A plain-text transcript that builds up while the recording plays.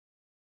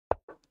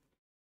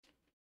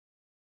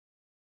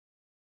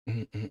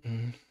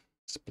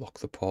Let's block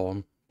the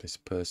pawn. This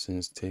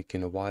person's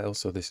taking a while,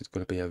 so this is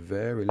going to be a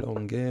very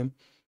long game.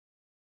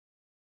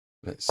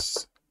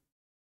 Let's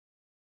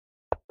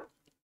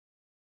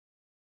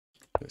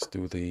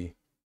do the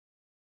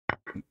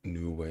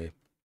new way.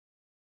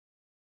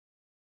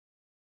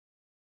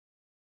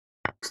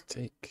 Let's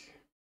take.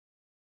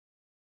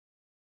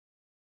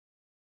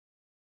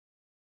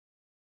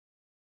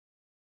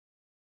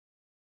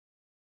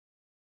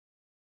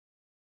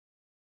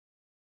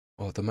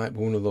 Or there might be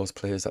one of those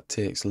players that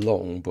takes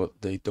long,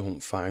 but they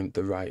don't find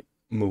the right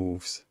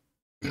moves.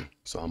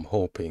 So I'm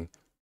hoping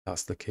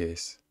that's the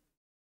case.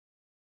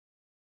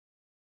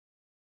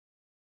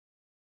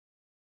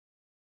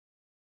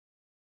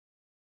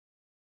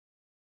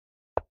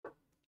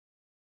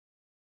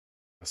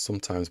 I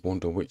sometimes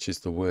wonder which is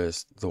the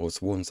worst,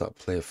 those ones that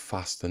play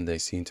fast and they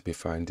seem to be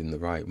finding the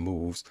right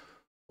moves,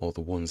 or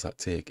the ones that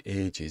take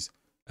ages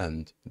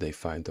and they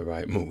find the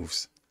right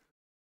moves.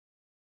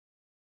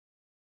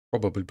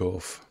 Probably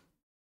both.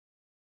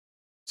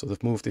 So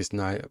they've moved this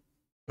knight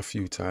a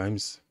few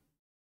times.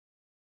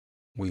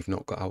 We've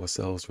not got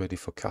ourselves ready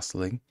for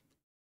castling.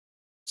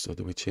 So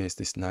do we chase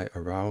this knight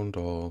around,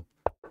 or...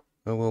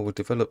 Oh well, we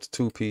developed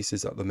 2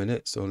 pieces at the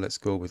minute, so let's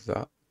go with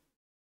that.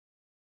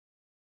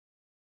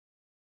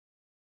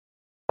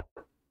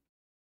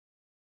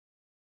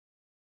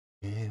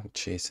 Yeah,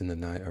 chasing the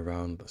knight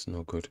around, that's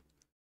no good.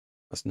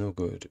 That's no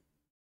good.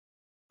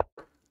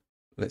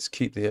 Let's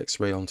keep the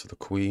X-ray onto the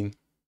queen.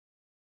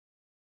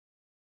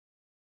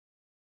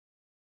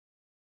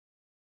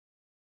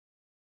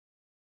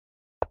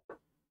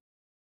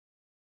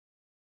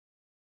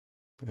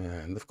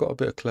 Yeah, and they've got a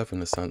bit of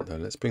cleverness, haven't they?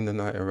 Let's bring the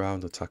knight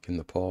around, attacking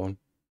the pawn.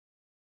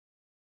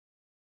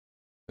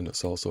 And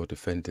it's also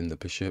defending the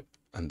bishop.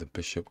 And the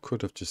bishop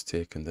could have just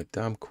taken the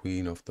damn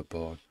queen off the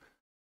board.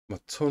 My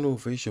tunnel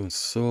vision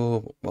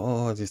so...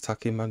 Oh, he's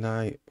attacking my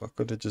knight. I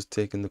could have just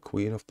taken the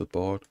queen off the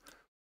board.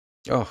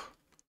 Oh,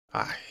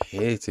 I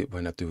hate it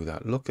when I do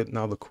that. Look at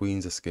now the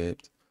queen's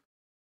escaped.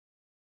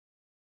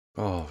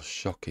 Oh,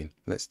 shocking.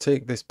 Let's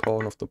take this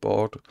pawn off the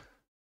board.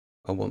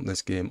 I want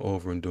this game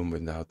over and done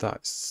with now.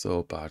 That's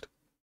so bad.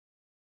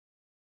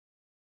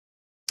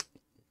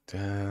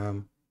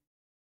 Damn.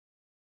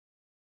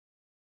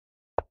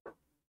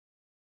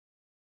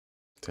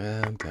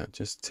 Damn, damn.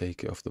 Just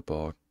take it off the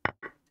board.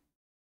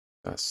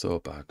 That's so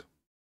bad.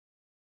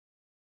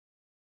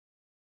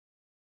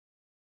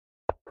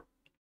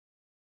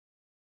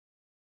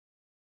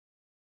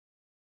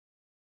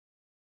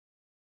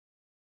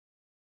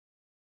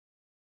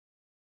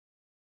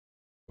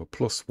 We're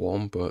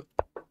 +1, but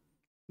a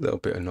little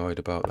bit annoyed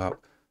about that.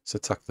 Let's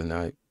attack the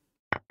knight.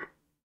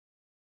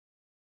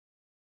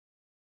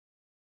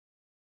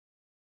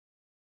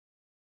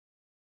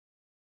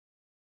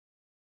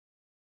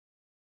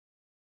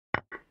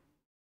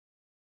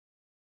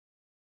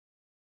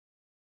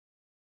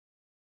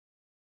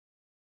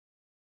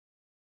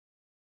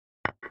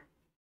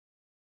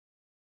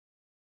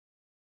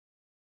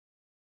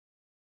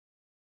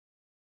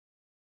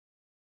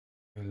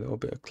 A little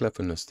bit of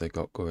cleverness they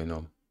got going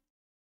on.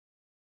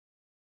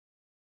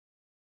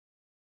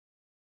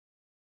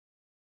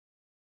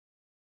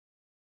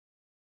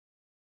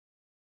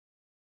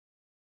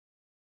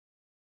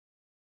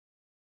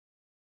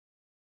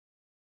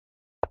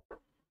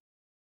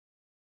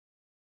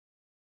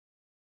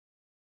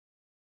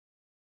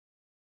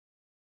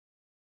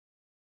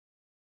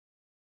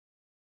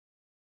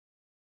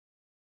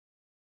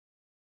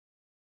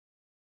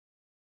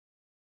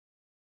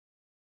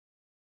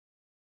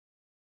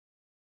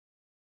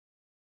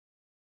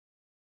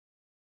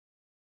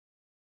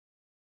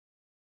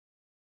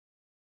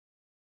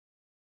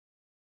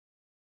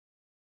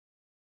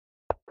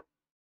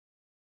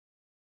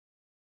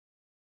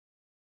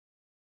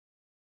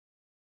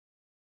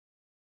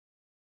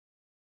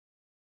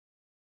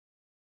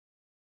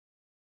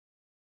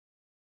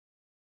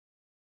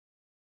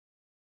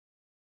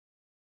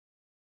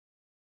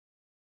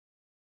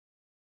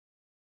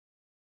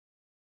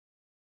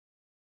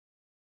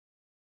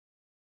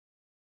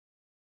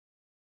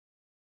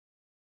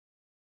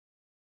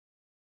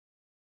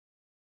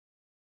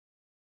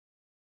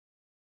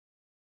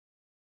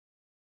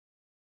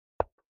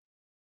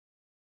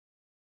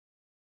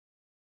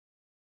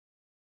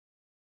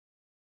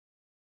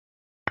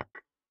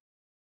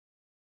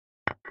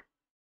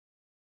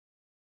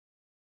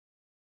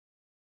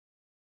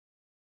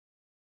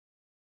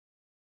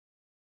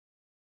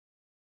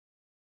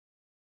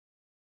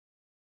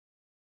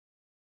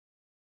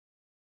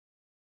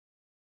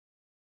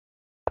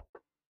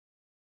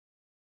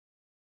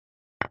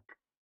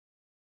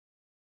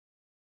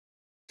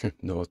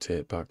 No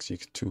take backs. You're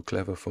too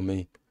clever for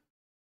me.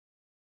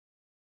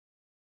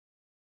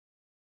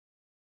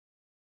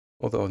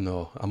 Although,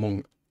 no,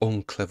 I'm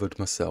unclevered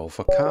myself.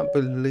 I can't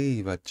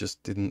believe I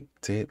just didn't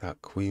take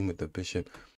that queen with the bishop.